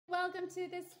welcome to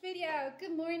this video.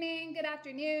 Good morning, good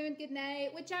afternoon, good night,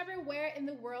 whichever where in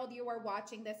the world you are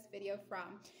watching this video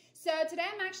from. So today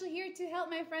I'm actually here to help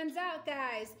my friends out,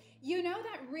 guys. You know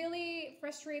that really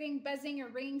frustrating buzzing or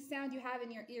ringing sound you have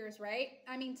in your ears, right?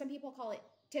 I mean, some people call it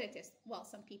tinnitus. Well,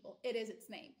 some people, it is its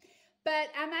name. But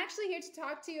I'm actually here to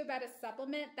talk to you about a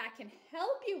supplement that can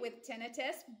help you with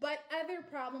tinnitus, but other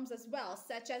problems as well,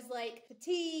 such as like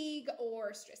fatigue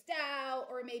or stressed out,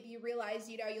 or maybe you realize,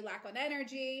 you lack on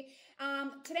energy.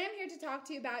 Today I'm here to talk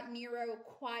to you about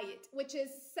NeuroQuiet, which is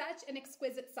such an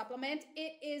exquisite supplement.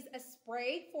 It is a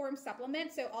spray form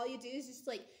supplement. So all you do is just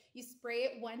you spray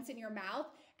it once in your mouth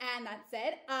and that's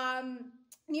it.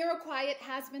 NeuroQuiet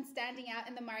has been standing out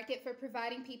in the market for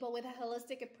providing people with a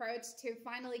holistic approach to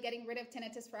finally getting rid of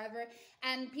tinnitus forever.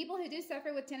 And people who do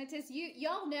suffer with tinnitus,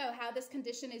 y'all know how this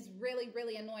condition is really,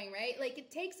 really annoying, right? Like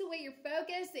it takes away your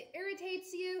focus, it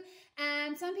irritates you,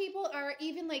 and some people are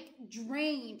even like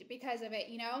drained because of it,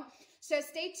 So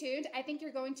stay tuned. I think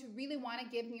you're going to really want to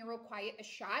give NeuroQuiet a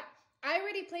shot. I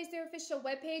already placed their official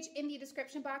webpage in the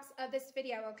description box of this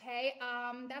video, okay?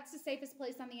 That's the safest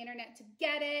place on the internet to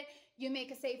get it. You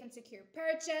make a safe and secure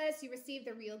purchase. You receive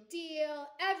the real deal.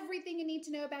 Everything you need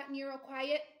to know about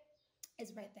NeuroQuiet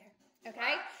is right there,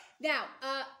 okay? Now,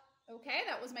 okay,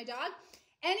 that was my dog.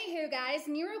 Anywho, guys,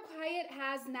 NeuroQuiet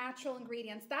has natural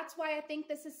ingredients. That's why I think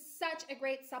this is such a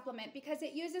great supplement, because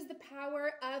it uses the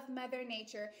power of Mother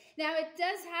Nature. Now, it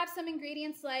does have some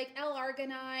ingredients like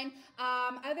L-arginine,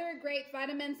 other great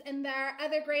vitamins in there,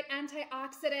 other great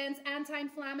antioxidants,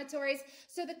 anti-inflammatories.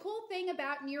 So the cool thing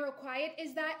about NeuroQuiet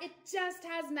is that it just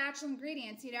has natural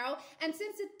ingredients, And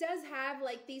since it does have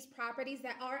like these properties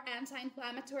that are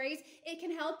anti-inflammatories, it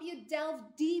can help you delve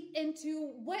deep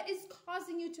into what is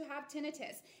causing you to have tinnitus.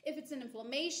 If it's an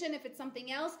inflammation, if it's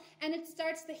something else, and it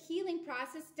starts the healing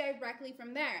process directly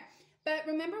from there. But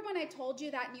remember when I told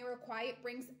you that NeuroQuiet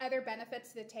brings other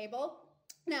benefits to the table?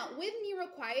 Now, with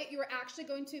NeuroQuiet, you're actually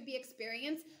going to be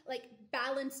experiencing like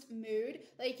balanced mood.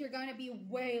 Like you're going to be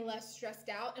way less stressed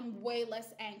out and way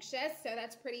less anxious. So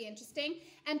that's pretty interesting.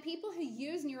 And people who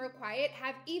use NeuroQuiet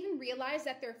have even realized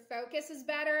that their focus is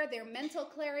better, their mental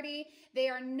clarity. They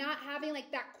are not having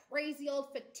like that crazy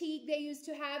old fatigue they used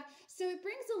to have. So it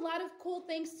brings a lot of cool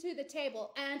things to the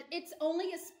table. And it's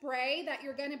only a spray that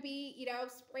you're going to be,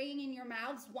 spraying in your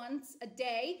mouths once a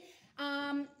day.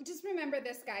 Just remember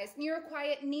this, guys.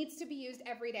 NeuroQuiet needs to be used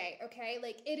every day, okay?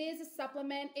 Like it is a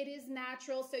supplement, it is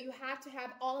natural, so you have to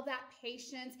have all of that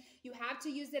patience. You have to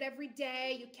use it every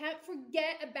day. You can't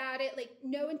forget about it, like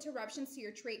no interruptions to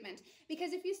your treatment.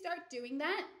 Because if you start doing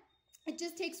that, it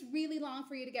just takes really long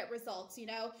for you to get results,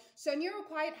 So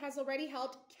NeuroQuiet has already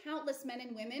helped countless men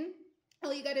and women.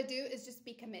 All you got to do is just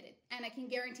be committed, and I can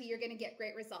guarantee you're going to get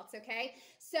great results, okay?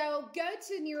 So go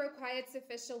to NeuroQuiet's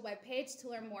official webpage to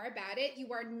learn more about it.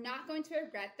 You are not going to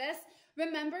regret this.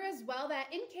 Remember as well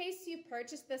that in case you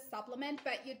purchased this supplement,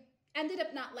 but you ended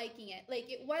up not liking it, like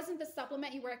it wasn't the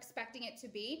supplement you were expecting it to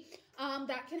be,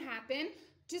 that can happen.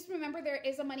 Just remember there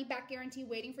is a money-back guarantee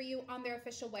waiting for you on their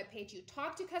official webpage. You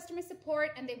talk to customer support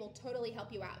and they will totally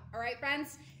help you out. All right,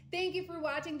 friends? Thank you for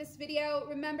watching this video.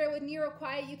 Remember, with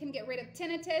NeuroQuiet, you can get rid of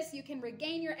tinnitus, you can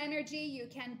regain your energy, you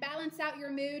can balance out your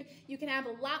mood, you can have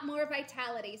a lot more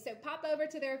vitality. So pop over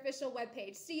to their official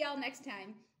webpage. See y'all next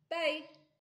time. Bye.